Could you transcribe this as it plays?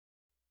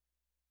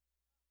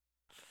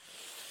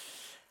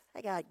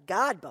I got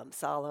God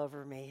bumps all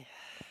over me.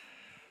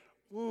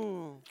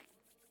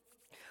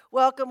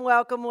 Welcome,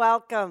 welcome,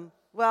 welcome,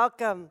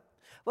 welcome.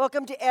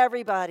 Welcome to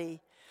everybody.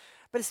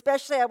 But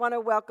especially I want to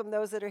welcome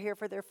those that are here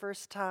for their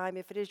first time.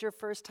 If it is your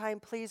first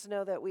time, please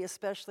know that we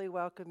especially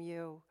welcome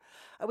you.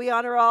 We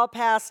honor all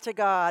paths to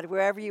God.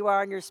 Wherever you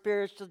are in your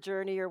spiritual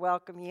journey, you're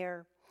welcome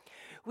here.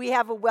 We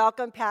have a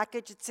welcome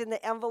package. It's in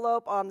the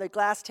envelope on the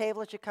glass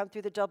table as you come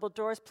through the double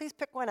doors. Please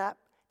pick one up.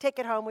 Take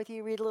it home with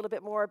you, read a little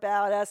bit more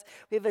about us.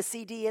 We have a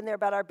CD in there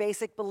about our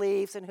basic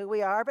beliefs and who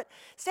we are, but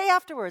stay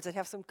afterwards and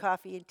have some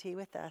coffee and tea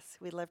with us.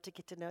 We'd love to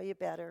get to know you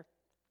better.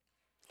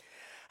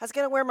 I was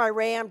going to wear my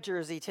Ram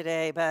jersey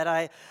today, but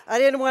I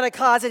didn't want to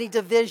cause any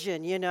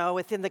division,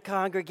 within the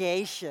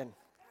congregation.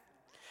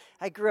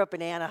 I grew up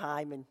in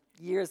Anaheim, and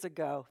years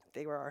ago,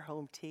 they were our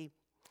home team.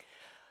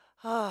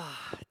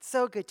 It's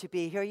so good to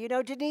be here.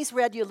 Denise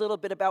read you a little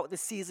bit about what the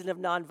season of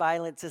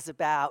nonviolence is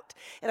about.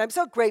 And I'm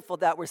so grateful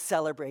that we're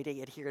celebrating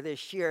it here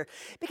this year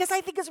because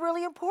I think it's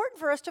really important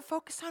for us to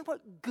focus on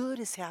what good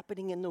is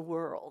happening in the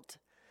world.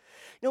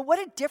 What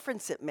a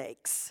difference it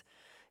makes.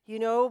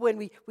 When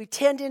we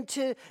tend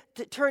to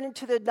turn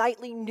into the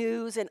nightly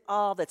news and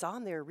all that's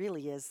on there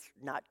really is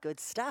not good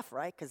stuff,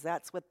 right? Because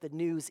that's what the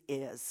news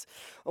is.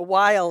 A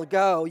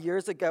few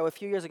years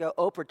ago,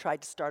 Oprah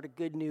tried to start a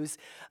good news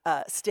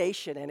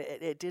station, and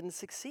it didn't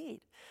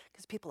succeed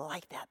because people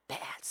like that bad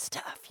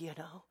stuff,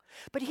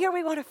 But here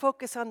we want to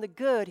focus on the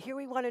good. Here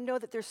we want to know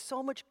that there's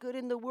so much good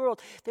in the world.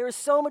 There is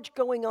so much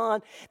going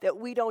on that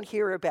we don't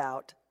hear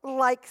about.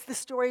 Like the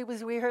story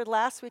we heard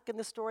last week and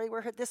the story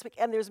we heard this week,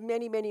 and there's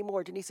many, many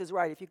more. Denise is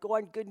right. If you go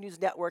on Good News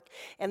Network,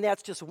 and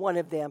that's just one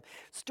of them,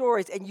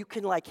 stories, and you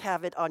can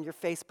have it on your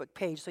Facebook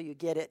page so you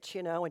get it,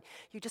 and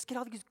you just get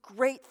all these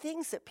great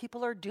things that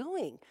people are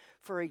doing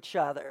for each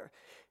other.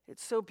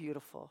 It's so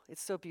beautiful.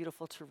 It's so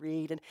beautiful to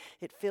read, and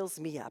it fills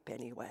me up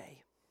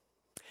anyway.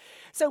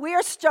 So we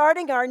are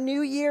starting our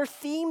New Year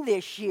theme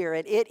this year,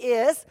 and it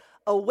is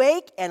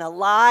Awake and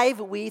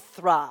Alive We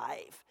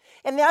Thrive.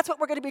 And that's what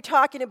we're going to be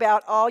talking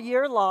about all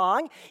year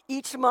long.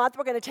 Each month,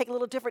 we're going to take a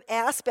little different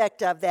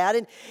aspect of that.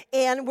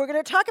 And we're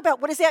going to talk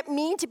about what does that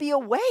mean to be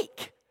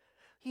awake?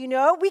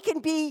 We can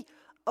be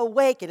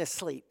awake and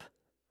asleep.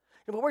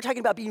 And we're talking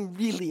about being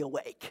really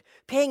awake,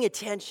 paying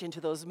attention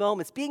to those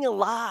moments, being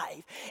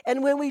alive.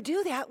 And when we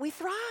do that, we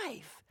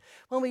thrive.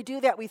 When we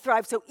do that, we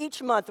thrive. So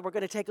each month, we're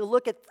going to take a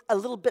look at a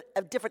little bit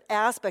of different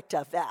aspect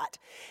of that.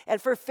 And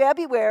for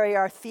February,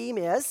 our theme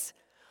is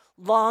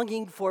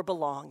longing for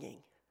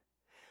belonging.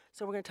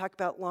 So we're going to talk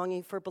about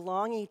longing for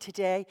belonging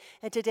today.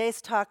 And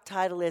today's talk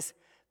title is,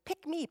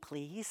 Pick Me,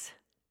 Please.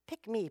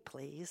 Pick Me,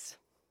 Please.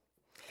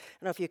 I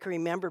don't know if you can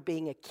remember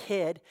being a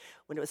kid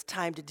when it was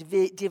time to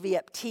divvy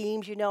up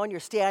teams, and you're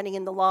standing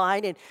in the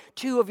line and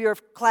two of your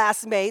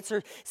classmates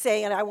are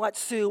saying, I want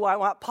Sue, I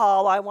want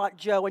Paul, I want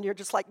Joe, and you're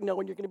just like, no,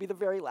 and you're going to be the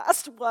very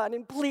last one,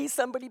 and please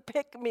somebody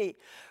pick me,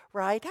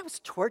 right? That was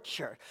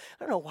torture.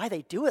 I don't know why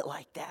they do it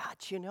like that,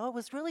 it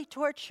was really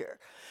torture.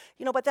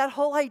 But that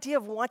whole idea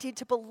of wanting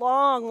to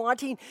belong,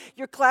 wanting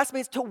your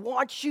classmates to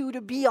want you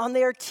to be on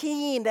their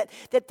team,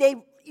 that they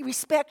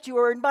respect you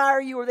or admire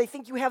you or they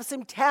think you have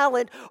some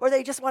talent or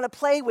they just want to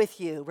play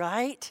with you,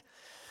 right?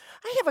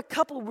 I have a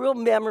couple real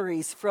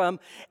memories from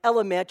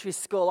elementary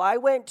school. I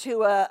went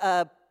to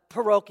a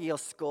parochial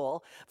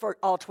school for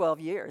all 12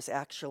 years,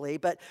 actually.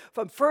 But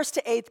from 1st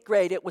to 8th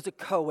grade, it was a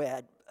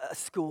co-ed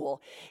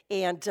school.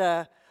 And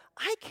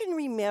I can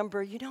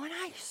remember, and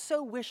I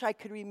so wish I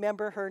could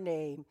remember her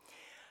name,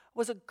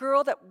 was a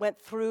girl that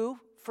went through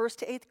 1st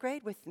to 8th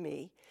grade with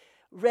me,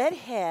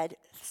 redhead,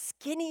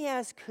 skinny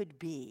as could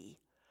be.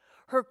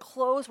 Her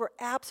clothes were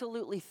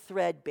absolutely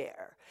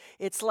threadbare.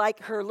 It's like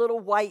her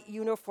little white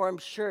uniform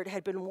shirt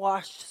had been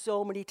washed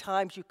so many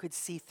times you could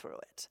see through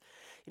it.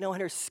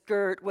 And her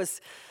skirt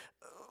was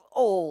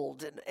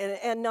old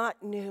and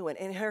not new,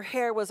 and her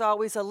hair was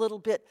always a little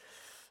bit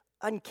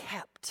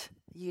unkept,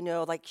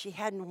 like she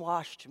hadn't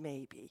washed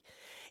maybe.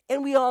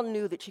 And we all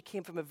knew that she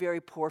came from a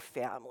very poor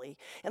family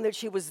and that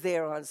she was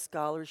there on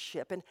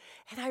scholarship. And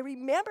I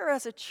remember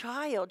as a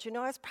child,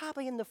 I was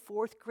probably in the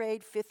 4th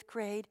grade, 5th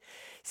grade,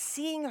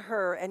 seeing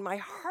her and my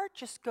heart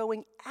just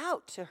going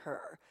out to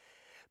her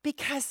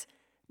because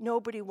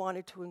nobody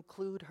wanted to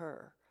include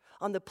her.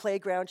 On the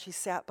playground, she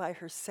sat by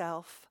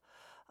herself.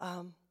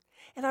 And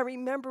I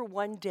remember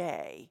one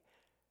day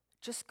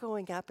just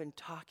going up and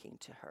talking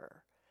to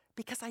her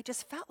because I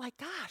just felt like,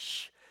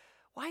 gosh,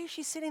 why is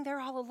she sitting there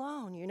all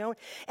alone,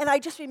 And I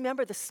just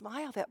remember the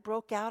smile that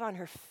broke out on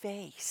her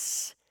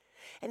face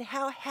and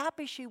how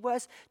happy she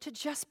was to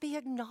just be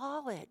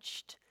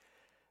acknowledged,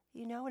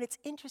 And it's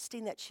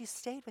interesting that she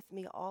stayed with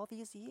me all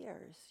these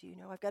years,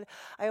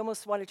 I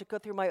almost wanted to go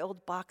through my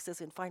old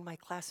boxes and find my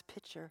class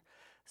picture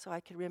so I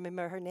could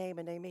remember her name,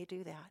 and I may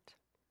do that.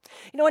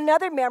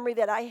 Another memory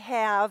that I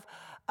have,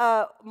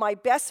 my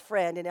best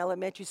friend in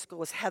elementary school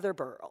was Heather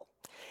Burrell.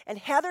 And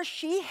Heather,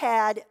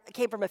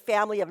 came from a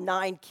family of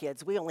 9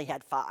 kids. We only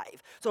had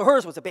 5. So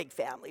hers was a big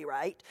family,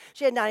 right?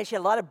 She had 9, she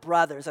had a lot of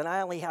brothers, and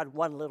I only had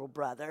one little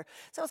brother.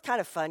 So it was kind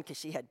of fun because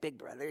she had big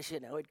brothers,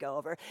 it'd go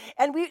over.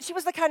 And she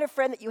was the kind of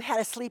friend that you had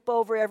a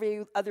sleepover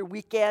every other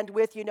weekend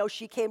with.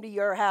 She came to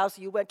your house,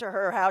 you went to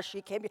her house,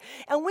 she came to,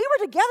 and we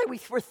were together. We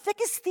were thick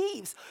as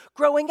thieves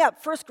growing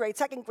up. 1st grade,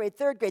 2nd grade,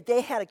 3rd grade.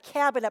 They had a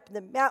cabin up in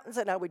the mountains,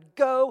 and I would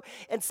go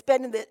and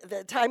spend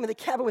the time in the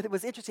cabin with it. It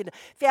was interesting.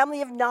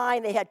 Family of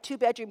 9, they had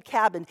 2-bedroom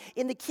cabin.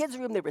 In the kids'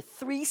 room, there were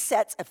 3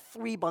 sets of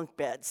 3 bunk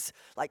beds,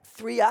 like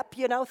 3 up,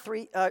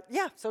 3,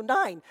 so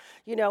 9,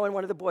 and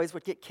one of the boys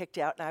would get kicked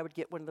out, and I would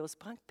get one of those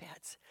bunk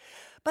beds.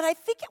 But I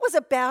think it was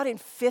about in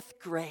 5th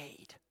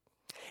grade.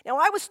 Now,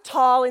 I was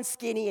tall and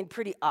skinny and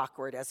pretty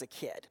awkward as a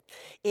kid,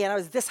 and I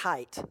was this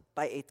height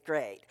by 8th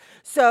grade.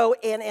 So,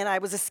 and I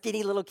was a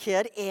skinny little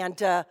kid,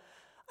 and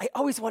I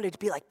always wanted to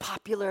be like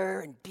popular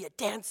and be a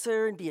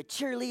dancer and be a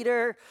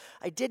cheerleader.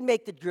 I did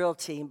make the drill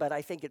team, but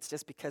I think it's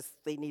just because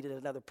they needed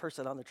another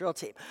person on the drill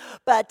team.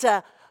 But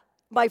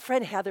my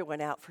friend Heather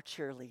went out for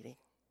cheerleading,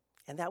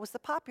 and that was the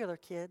popular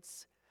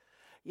kids.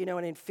 And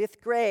in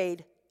 5th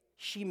grade,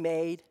 she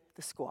made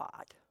the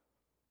squad.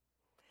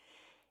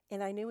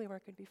 And I knew we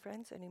weren't going to be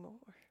friends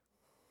anymore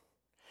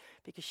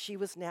because she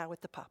was now with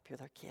the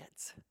popular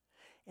kids,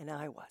 and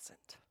I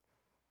wasn't.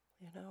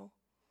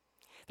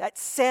 That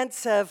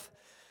sense of,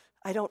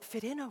 I don't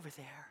fit in over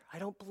there. I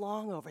don't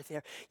belong over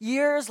there.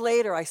 Years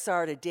later, I saw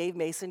her at a Dave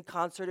Mason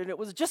concert, and it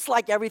was just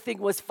like everything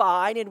was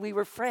fine, and we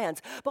were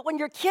friends. But when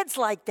your kid's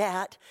like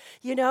that,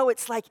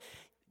 it's like,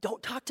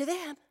 don't talk to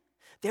them.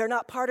 They're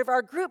not part of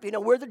our group.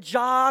 We're the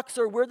jocks,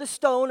 or we're the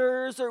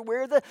stoners, or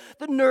we're the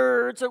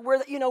nerds, or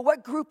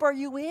what group are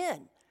you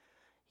in?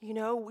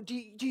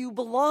 Do you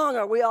belong?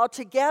 Are we all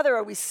together?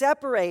 Are we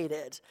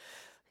separated?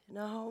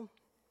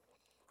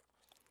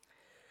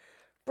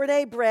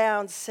 Brene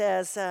Brown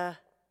says, a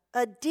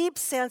deep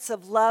sense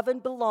of love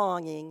and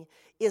belonging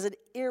is an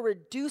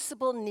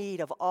irreducible need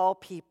of all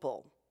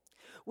people.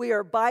 We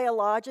are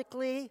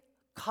biologically,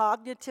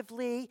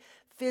 cognitively,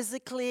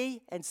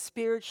 physically, and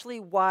spiritually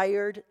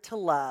wired to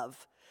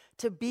love,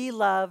 to be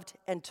loved,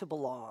 and to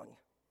belong.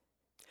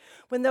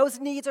 When those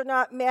needs are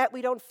not met,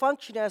 we don't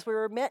function as we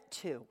were meant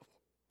to.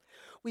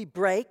 We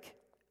break,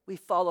 we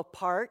fall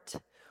apart,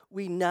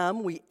 we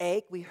numb, we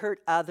ache, we hurt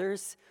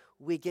others,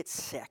 we get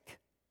sick.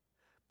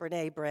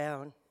 Brene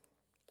Brown.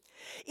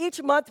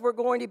 Each month we're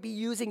going to be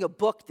using a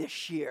book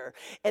this year,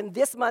 and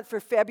this month for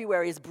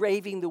February is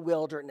Braving the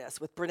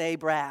Wilderness with Brene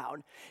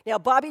Brown. Now,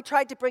 Bobby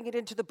tried to bring it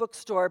into the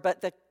bookstore,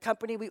 but the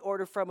company we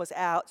ordered from was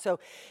out,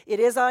 so it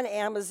is on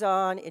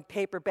Amazon in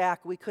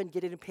paperback. We couldn't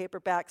get it in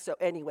paperback, so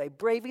anyway,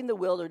 Braving the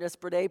Wilderness,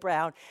 Brene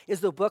Brown, is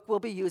the book we'll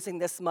be using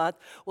this month.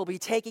 We'll be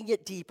taking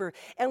it deeper,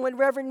 and when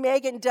Reverend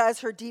Megan does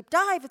her deep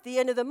dive at the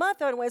end of the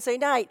month on Wednesday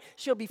night,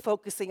 she'll be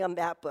focusing on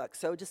that book.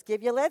 So just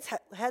give you a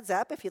heads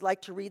up if you'd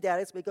like to read that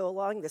as we go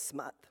along this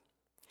month.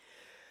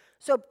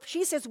 So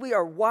she says we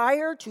are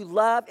wired to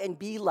love and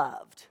be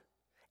loved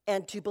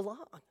and to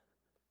belong.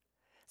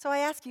 So I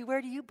ask you,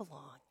 where do you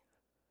belong?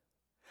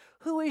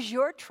 Who is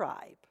your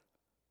tribe?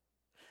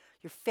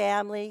 Your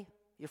family,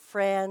 your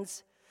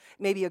friends,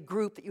 maybe a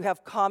group that you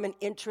have common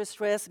interests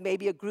with,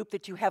 maybe a group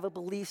that you have a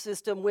belief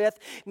system with,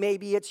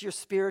 maybe it's your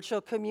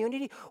spiritual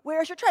community.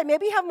 Where's your tribe?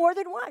 Maybe you have more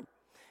than one.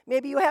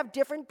 Maybe you have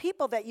different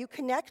people that you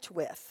connect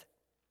with.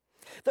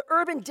 The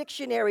Urban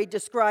Dictionary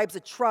describes a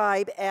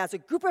tribe as a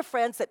group of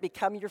friends that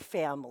become your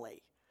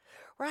family,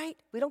 right?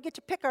 We don't get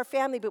to pick our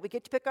family, but we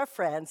get to pick our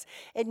friends,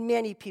 and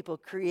many people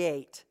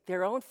create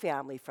their own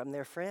family from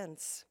their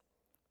friends.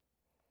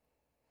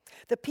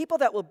 The people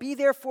that will be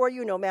there for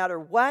you no matter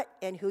what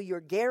and who you're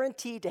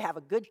guaranteed to have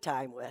a good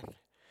time with,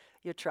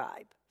 your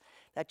tribe.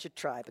 That's your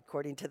tribe,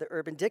 according to the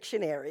Urban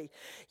Dictionary.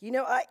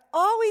 I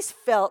always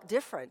felt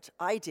different.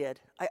 I did.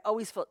 I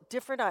always felt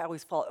different. I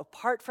always felt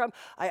apart from.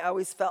 I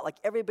always felt like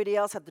everybody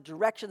else had the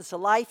directions to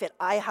life, and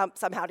I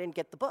somehow didn't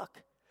get the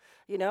book.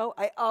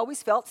 I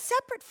always felt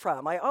separate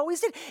from. I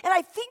always did. And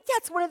I think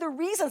that's one of the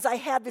reasons I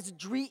had this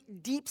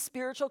deep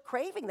spiritual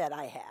craving that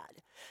I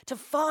had, to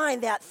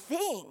find that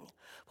thing.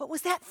 What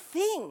was that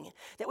thing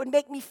that would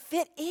make me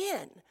fit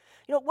in?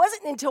 It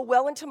wasn't until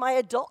well into my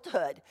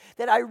adulthood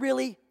that I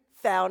really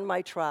found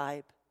my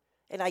tribe,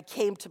 and I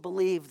came to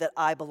believe that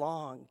I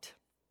belonged.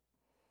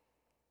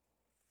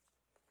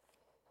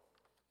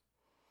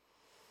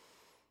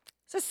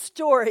 It's a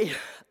story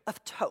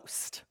of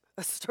toast.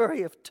 A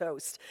story of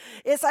toast.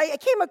 I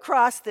came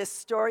across this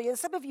story, and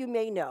some of you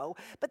may know,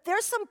 but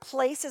there's some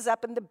places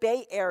up in the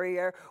Bay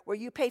Area where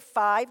you pay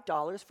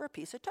 $5 for a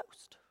piece of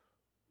toast.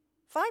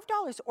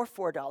 $5 or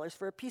 $4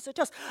 for a piece of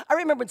toast. I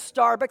remember when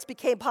Starbucks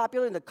became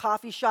popular in the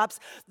coffee shops,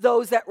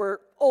 those that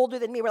were older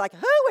than me were like,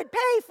 who would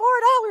pay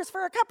 $4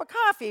 for a cup of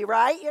coffee,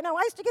 right? You know,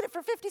 I used to get it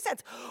for 50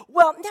 cents.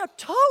 Well, now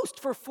toast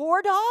for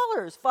 $4,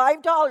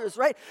 $5,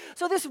 right?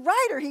 So this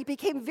writer, he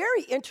became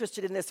very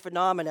interested in this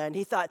phenomena, and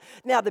he thought,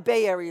 now the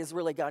Bay Area has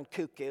really gone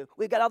cuckoo.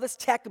 We've got all this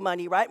tech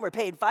money, right? And we're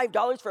paying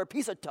 $5 for a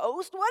piece of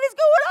toast? What is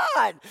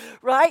going on,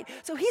 right?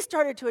 So he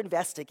started to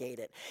investigate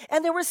it.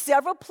 And there were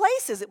several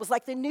places. It was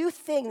like the new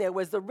thing. There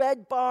was the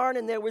Red Barn,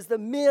 and there was the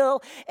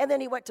mill, and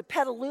then he went to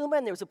Petaluma,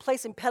 and there was a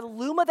place in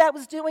Petaluma that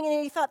was doing it,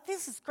 and he thought,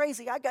 this is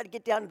crazy. I got to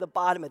get down to the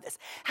bottom of this.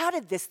 How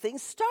did this thing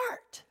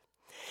start?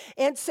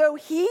 And so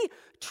he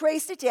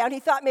traced it down. He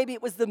thought maybe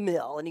it was the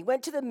mill, and he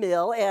went to the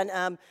mill,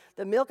 and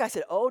the mill guy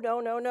said, oh,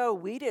 no,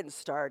 we didn't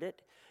start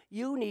it.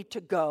 You need to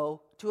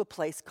go to a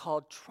place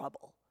called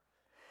Trouble.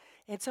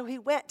 And so he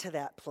went to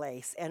that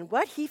place, and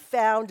what he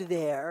found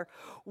there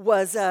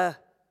was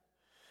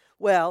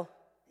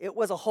it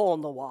was a hole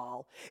in the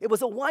wall. It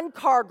was a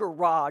one-car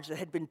garage that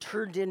had been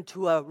turned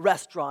into a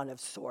restaurant of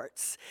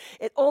sorts.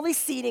 Only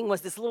seating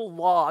was this little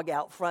log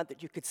out front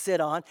that you could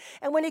sit on.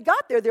 And when he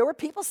got there, there were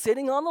people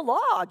sitting on the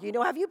log. You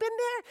know, have you been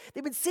there?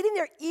 They've been sitting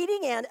there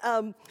eating, and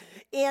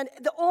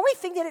the only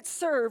thing that it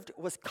served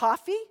was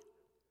coffee,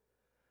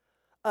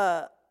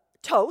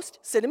 toast,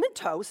 cinnamon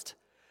toast,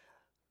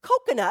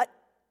 coconut,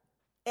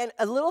 and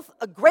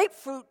a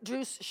grapefruit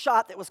juice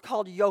shot that was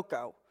called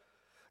Yoko.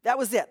 That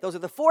was it. Those are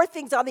the four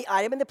things on the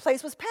item, and the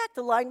place was packed.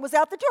 The line was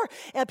out the door,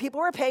 and people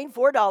were paying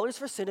 $4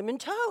 for cinnamon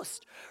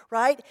toast,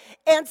 right?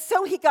 And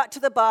so he got to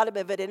the bottom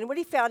of it, and when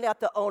he found out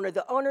the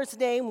owner's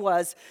name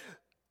was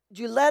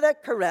Giulietta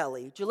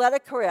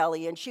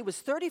Corelli, and she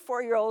was a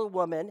 34-year-old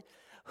woman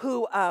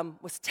who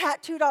was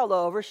tattooed all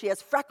over. She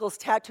has freckles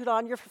tattooed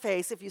on your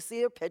face if you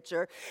see her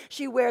picture.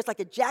 She wears like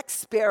a Jack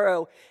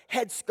Sparrow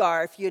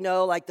headscarf, you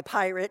know, like the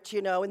pirate,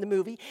 you know, in the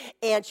movie.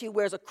 And she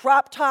wears a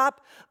crop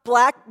top,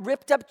 black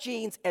ripped-up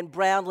jeans, and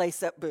brown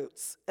lace-up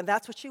boots. And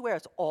that's what she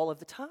wears all of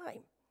the time.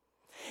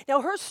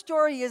 Now, her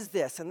story is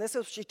this, and this is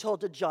what she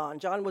told to John.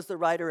 John was the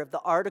writer of the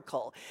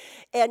article.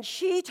 And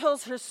she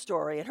tells her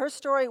story, and her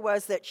story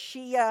was that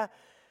she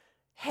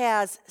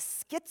has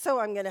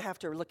I'm going to have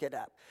to look it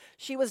up.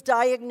 She was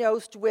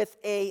diagnosed with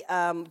a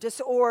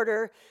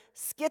disorder,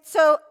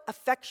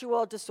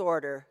 schizoaffectual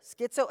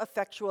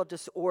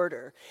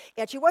disorder.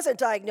 And she wasn't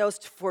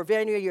diagnosed for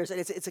very many years.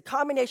 It's a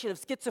combination of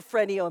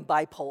schizophrenia and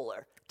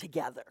bipolar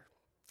together.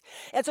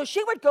 And so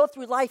she would go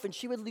through life, and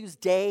she would lose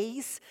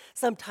days,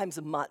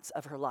 sometimes months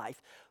of her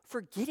life,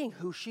 forgetting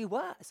who she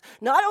was.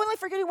 Not only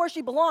forgetting where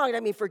she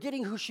belonged,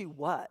 forgetting who she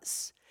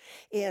was.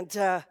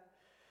 And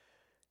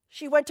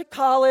she went to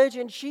college,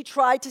 and she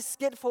tried to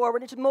skid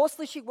forward. And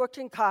mostly she worked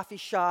in coffee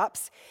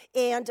shops.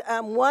 And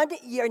one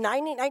year,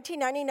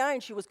 1999,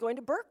 she was going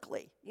to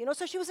Berkeley. You know,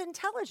 so she was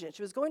intelligent.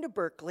 She was going to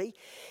Berkeley.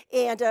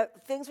 And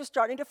things were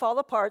starting to fall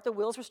apart. The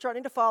wheels were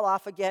starting to fall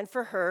off again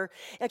for her.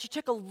 And she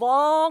took a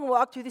long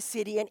walk through the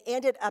city and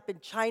ended up in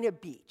China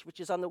Beach, which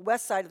is on the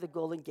west side of the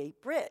Golden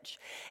Gate Bridge.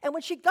 And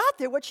when she got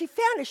there, what she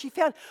found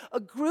a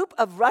group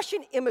of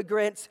Russian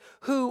immigrants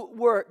who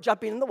were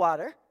jumping in the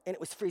water. And it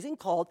was freezing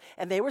cold,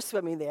 and they were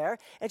swimming there.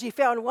 And she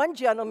found one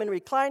gentleman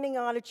reclining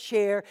on a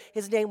chair.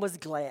 His name was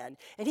Glenn.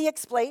 And he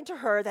explained to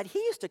her that he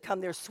used to come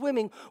there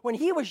swimming when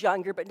he was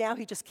younger, but now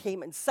he just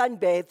came and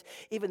sunbathed,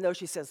 even though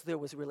she says there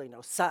was really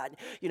no sun.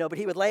 You know, but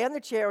he would lay on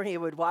the chair, and he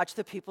would watch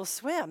the people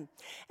swim.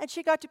 And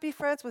she got to be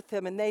friends with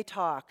him, and they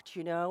talked,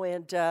 you know.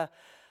 And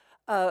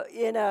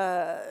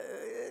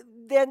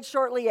then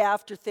shortly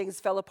after, things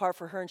fell apart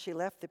for her, and she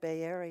left the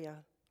Bay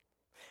Area.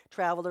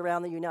 Traveled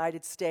around the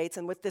United States,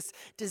 and with this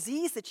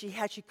disease that she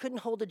had, she couldn't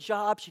hold a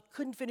job, she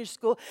couldn't finish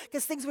school,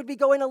 because things would be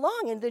going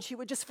along, and then she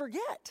would just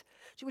forget.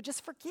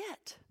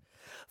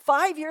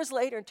 5 years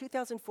later, in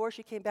 2004,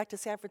 she came back to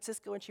San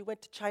Francisco, and she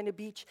went to China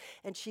Beach,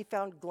 and she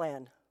found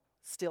Glenn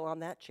still on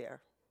that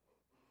chair,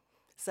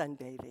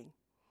 sunbathing.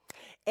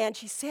 And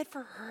she said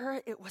for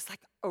her, it was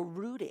like a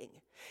rooting.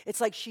 It's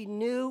like she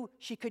knew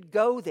she could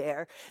go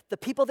there. The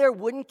people there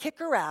wouldn't kick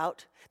her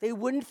out. They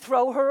wouldn't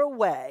throw her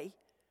away.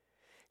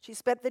 She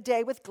spent the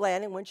day with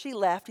Glenn, and when she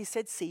left, he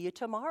said, see you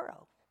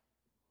tomorrow.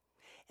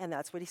 And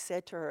that's what he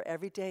said to her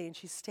every day, and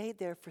she stayed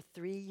there for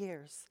 3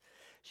 years.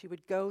 She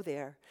would go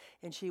there,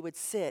 and she would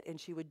sit,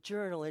 and she would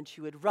journal, and she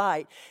would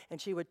write,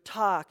 and she would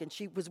talk, and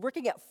she was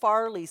working at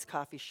Farley's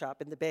coffee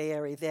shop in the Bay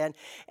Area then,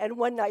 and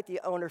one night the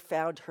owner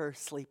found her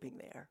sleeping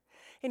there.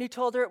 And he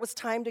told her it was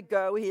time to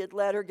go. He had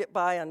let her get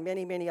by on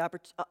many, many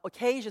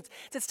occasions.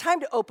 He said, it's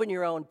time to open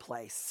your own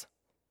place.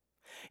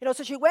 You know,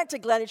 so she went to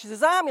Glenn, and she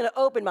says, I'm going to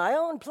open my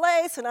own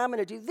place, and I'm going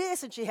to do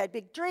this, and she had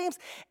big dreams.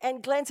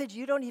 And Glenn said,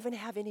 you don't even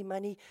have any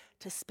money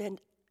to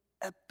spend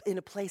in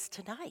a place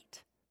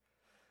tonight,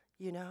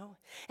 you know.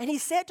 And he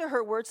said to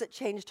her words that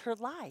changed her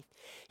life.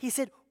 He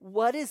said,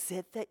 what is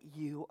it that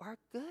you are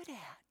good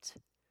at?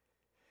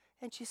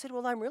 And she said,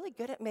 well, I'm really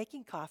good at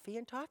making coffee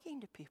and talking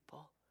to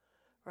people,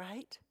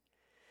 right?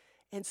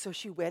 And so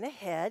she went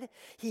ahead.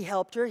 He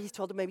helped her. He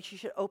told her maybe she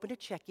should open a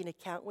checking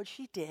account, which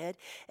she did.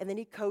 And then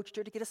he coached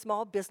her to get a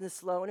small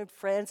business loan, and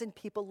friends and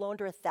people loaned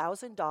her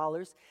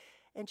 $1,000,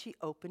 and she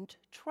opened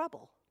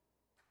Trouble.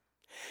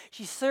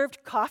 She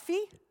served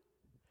coffee.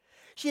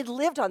 She had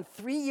lived on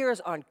 3 years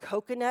on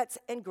coconuts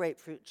and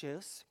grapefruit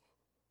juice.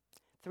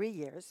 3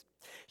 years.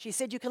 She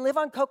said, you can live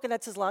on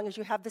coconuts as long as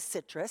you have the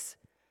citrus.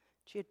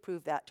 She had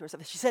proved that to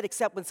herself. She said,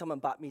 except when someone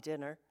bought me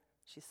dinner,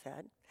 she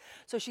said.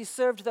 So she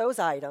served those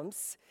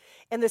items.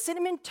 And the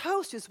cinnamon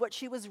toast is what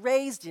she was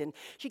raised in.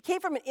 She came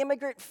from an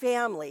immigrant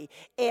family,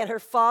 and her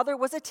father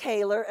was a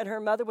tailor, and her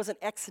mother was an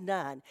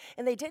ex-nun.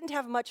 And they didn't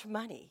have much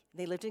money.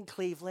 They lived in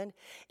Cleveland,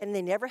 and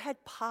they never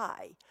had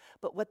pie.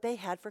 But what they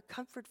had for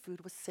comfort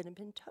food was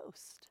cinnamon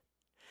toast.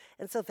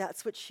 And so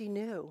that's what she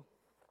knew.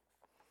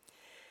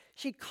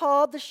 She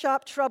called the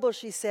shop Trouble,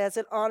 she says,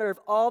 in honor of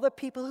all the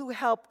people who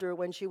helped her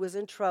when she was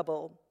in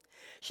trouble.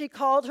 She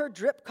called her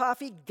drip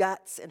coffee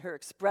Guts and her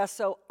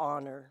espresso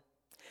Honor.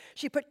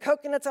 She put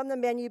coconuts on the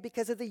menu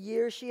because of the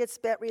years she had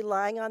spent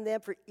relying on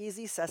them for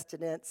easy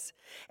sustenance,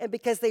 and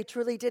because they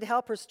truly did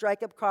help her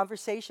strike up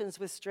conversations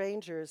with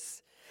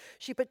strangers.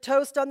 She put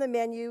toast on the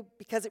menu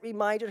because it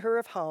reminded her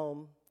of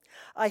home.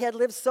 I had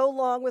lived so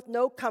long with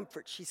no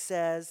comfort, she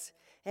says,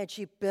 and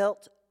she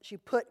put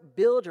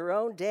build her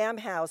own damn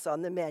house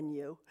on the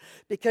menu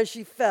because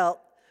she felt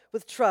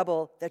with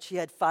trouble that she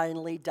had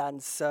finally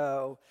done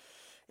so.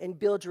 And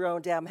build your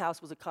own damn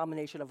house was a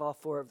combination of all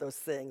four of those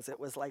things. It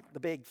was like the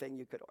big thing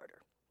you could order,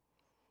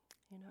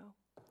 you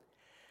know?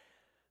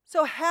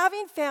 So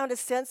having found a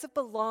sense of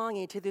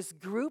belonging to this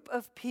group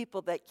of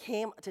people that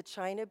came to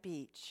China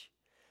Beach,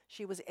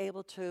 she was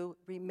able to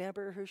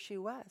remember who she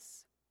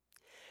was.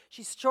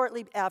 She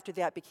shortly after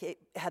that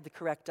had the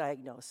correct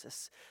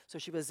diagnosis, so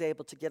she was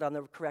able to get on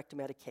the correct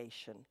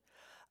medication.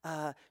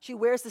 She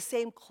wears the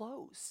same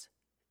clothes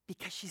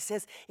because she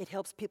says it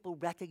helps people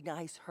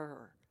recognize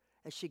her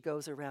as she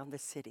goes around the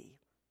city.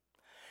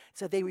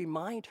 So they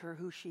remind her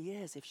who she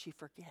is if she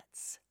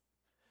forgets.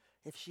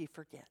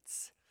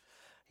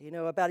 You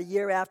know, about a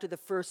year after the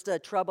first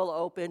Trouble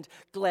opened,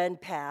 Glenn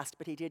passed,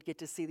 but he did get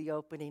to see the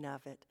opening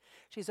of it.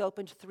 She's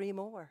opened 3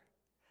 more,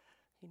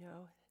 you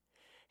know.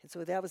 And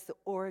so that was the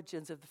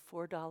origins of the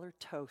 $4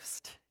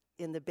 toast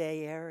in the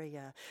Bay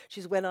Area.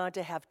 She's went on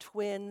to have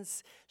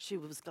twins. She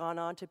was gone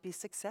on to be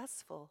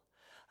successful.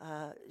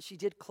 She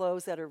did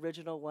close that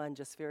original one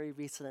just very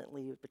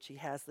recently, but she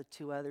has the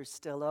 2 others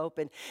still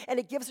open. And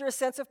it gives her a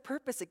sense of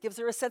purpose. It gives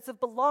her a sense of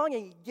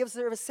belonging. It gives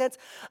her a sense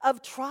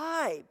of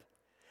tribe.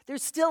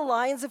 There's still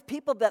lines of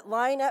people that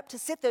line up to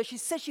sit there. She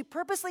says she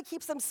purposely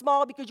keeps them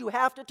small because you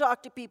have to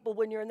talk to people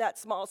when you're in that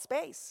small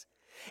space.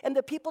 And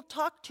the people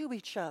talk to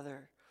each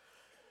other.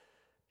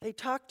 They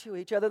talk to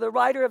each other. The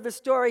writer of the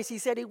stories, he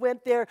said he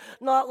went there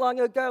not long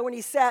ago and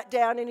he sat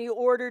down and he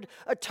ordered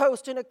a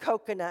toast and a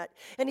coconut.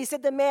 And he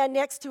said the man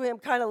next to him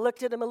kind of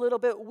looked at him a little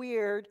bit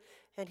weird.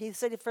 And he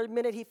said for a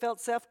minute he felt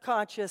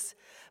self-conscious.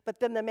 But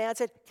then the man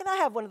said, can I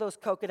have one of those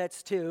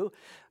coconuts too?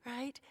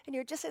 Right? And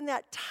you're just in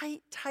that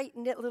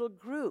tight-knit little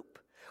group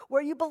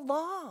where you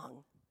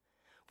belong,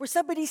 where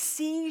somebody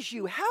sees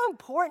you. How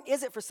important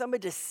is it for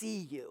somebody to see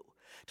you,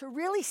 to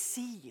really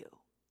see you?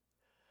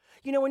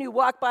 You know, when you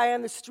walk by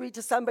on the street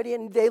to somebody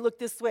and they look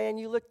this way and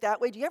you look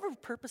that way, do you ever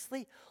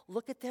purposely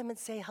look at them and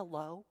say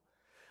hello?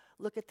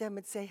 Look at them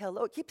and say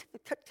hello. It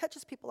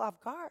catches people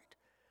off guard.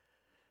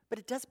 But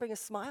it does bring a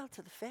smile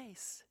to the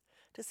face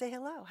to say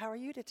hello. How are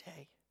you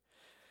today?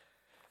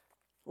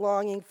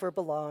 Longing for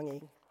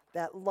belonging.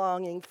 That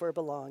longing for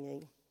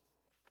belonging.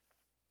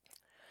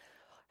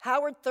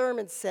 Howard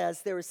Thurman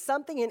says, there is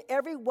something in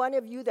every one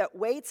of you that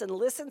waits and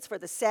listens for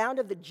the sound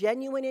of the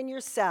genuine in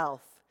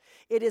yourself.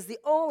 It is the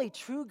only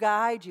true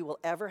guide you will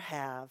ever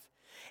have.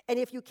 And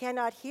if you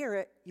cannot hear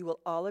it, you will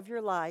all of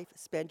your life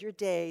spend your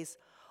days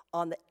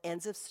on the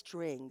ends of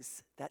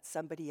strings that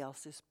somebody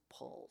else's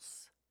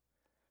pulls.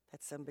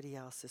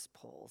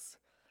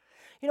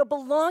 You know,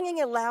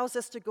 belonging allows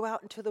us to go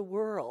out into the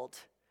world.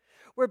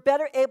 We're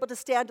better able to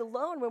stand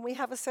alone when we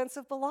have a sense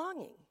of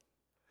belonging.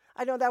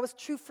 I know that was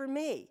true for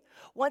me.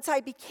 Once I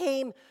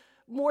became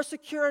more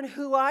secure in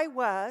who I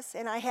was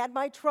and I had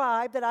my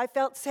tribe that I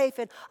felt safe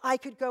in, I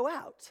could go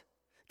out.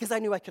 Because I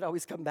knew I could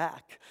always come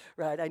back,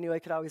 right? I knew I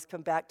could always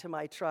come back to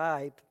my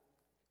tribe.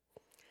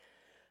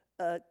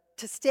 To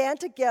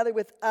stand together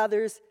with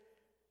others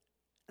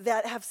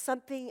that have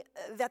something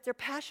that they're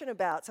passionate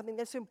about, something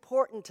that's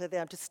important to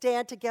them, to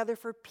stand together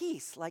for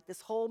peace, like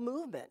this whole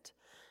movement,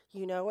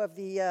 you know, of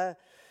the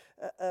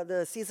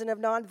season of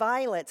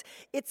nonviolence.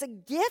 It's a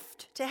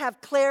gift to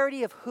have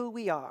clarity of who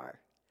we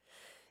are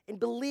and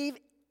believe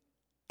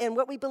in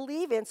what we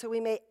believe in so we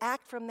may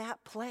act from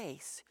that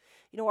place.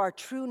 You know, our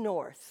true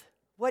north.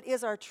 What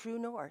is our true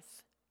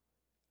north?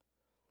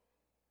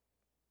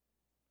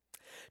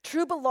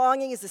 True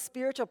belonging is the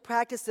spiritual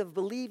practice of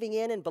believing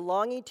in and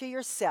belonging to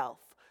yourself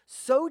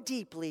so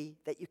deeply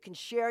that you can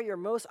share your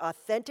most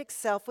authentic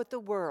self with the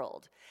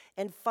world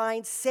and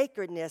find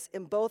sacredness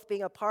in both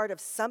being a part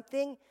of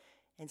something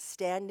and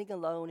standing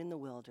alone in the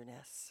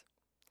wilderness.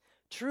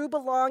 True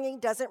belonging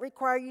doesn't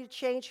require you to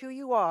change who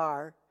you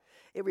are.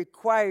 It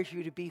requires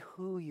you to be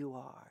who you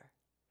are.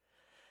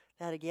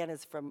 That again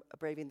is from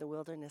Braving the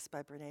Wilderness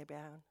by Brene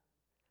Brown.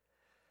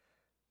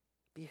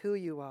 Be who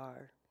you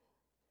are.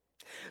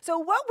 So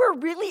what we're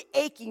really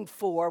aching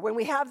for when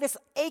we have this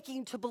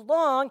aching to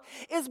belong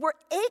is we're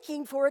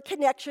aching for a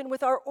connection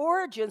with our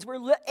origins.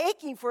 We're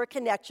aching for a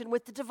connection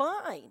with the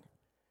divine.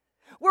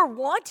 We're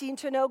wanting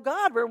to know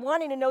God. We're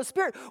wanting to know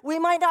Spirit. We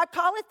might not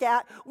call it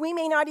that. We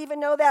may not even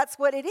know that's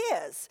what it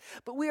is.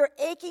 But we are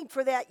aching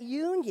for that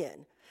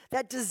union,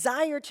 that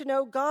desire to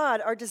know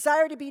God, our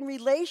desire to be in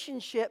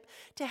relationship,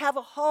 to have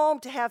a home,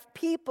 to have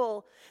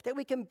people that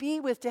we can be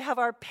with, to have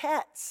our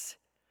pets.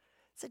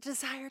 It's a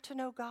desire to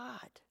know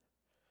God.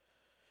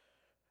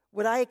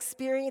 What I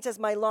experience as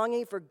my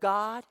longing for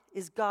God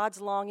is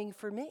God's longing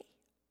for me.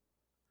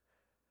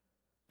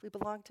 We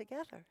belong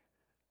together.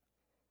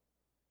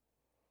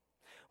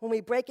 When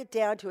we break it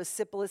down to a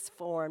simplest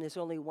form, there's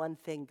only one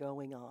thing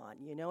going on,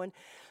 And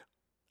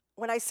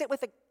when I sit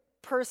with a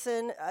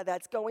person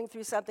that's going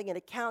through something in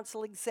a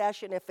counseling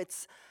session, if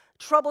it's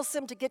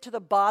troublesome to get to the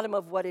bottom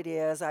of what it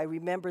is, I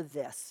remember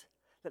this,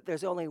 that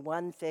there's only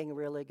one thing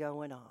really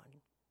going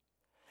on.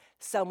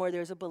 Somewhere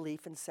there's a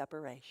belief in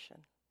separation.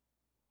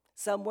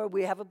 Somewhere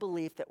we have a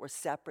belief that we're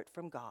separate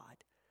from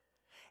God.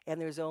 And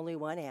there's only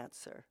one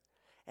answer,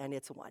 and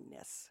it's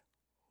oneness.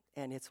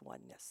 And it's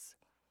oneness.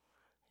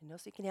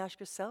 So you can ask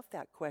yourself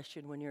that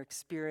question when you're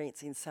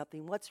experiencing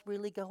something. What's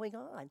really going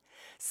on?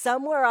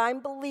 Somewhere I'm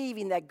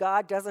believing that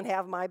God doesn't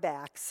have my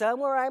back.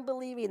 Somewhere I'm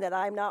believing that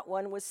I'm not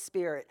one with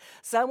Spirit.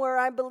 Somewhere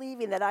I'm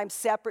believing that I'm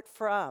separate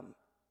from.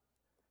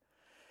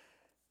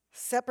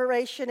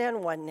 Separation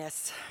and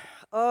oneness.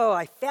 Oh,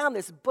 I found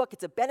this book.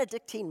 It's a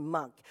Benedictine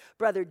monk,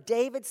 Brother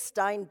David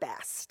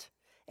Steinbast.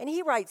 And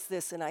he writes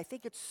this, and I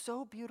think it's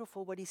so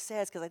beautiful what he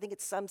says, because I think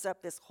it sums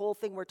up this whole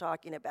thing we're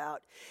talking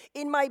about.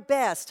 In my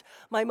best,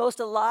 my most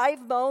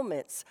alive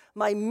moments,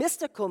 my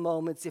mystical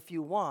moments, if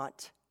you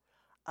want,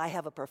 I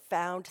have a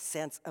profound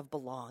sense of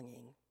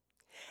belonging.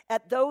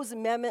 At those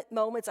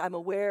moments, I'm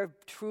aware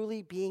of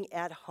truly being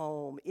at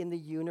home in the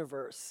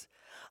universe.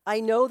 I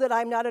know that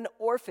I'm not an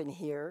orphan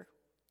here.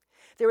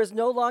 There is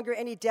no longer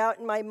any doubt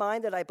in my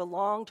mind that I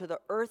belong to the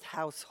earth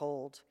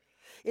household,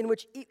 in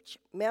which each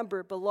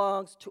member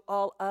belongs to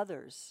all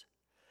others.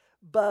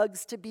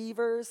 Bugs to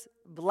beavers,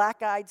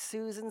 black-eyed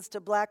Susans to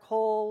black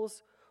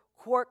holes,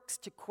 quarks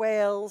to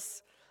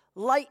quails,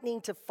 lightning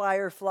to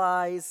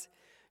fireflies,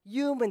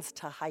 humans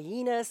to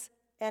hyenas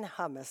and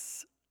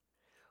hummus.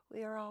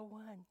 We are all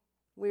one.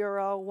 We are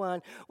all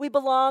one. We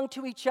belong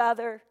to each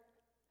other.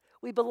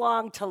 We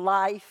belong to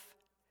life.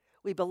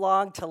 We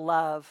belong to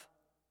love.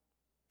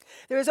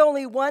 There is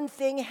only one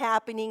thing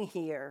happening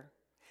here.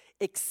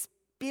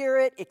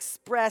 Spirit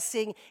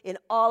expressing in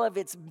all of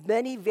its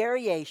many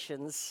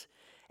variations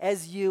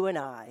as you and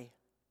I.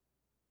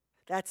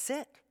 That's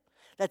it.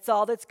 That's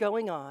all that's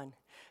going on.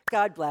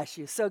 God bless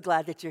you. So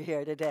glad that you're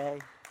here today.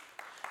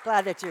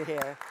 Glad that you're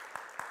here.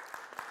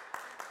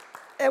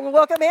 And we'll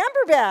welcome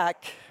Amber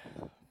back.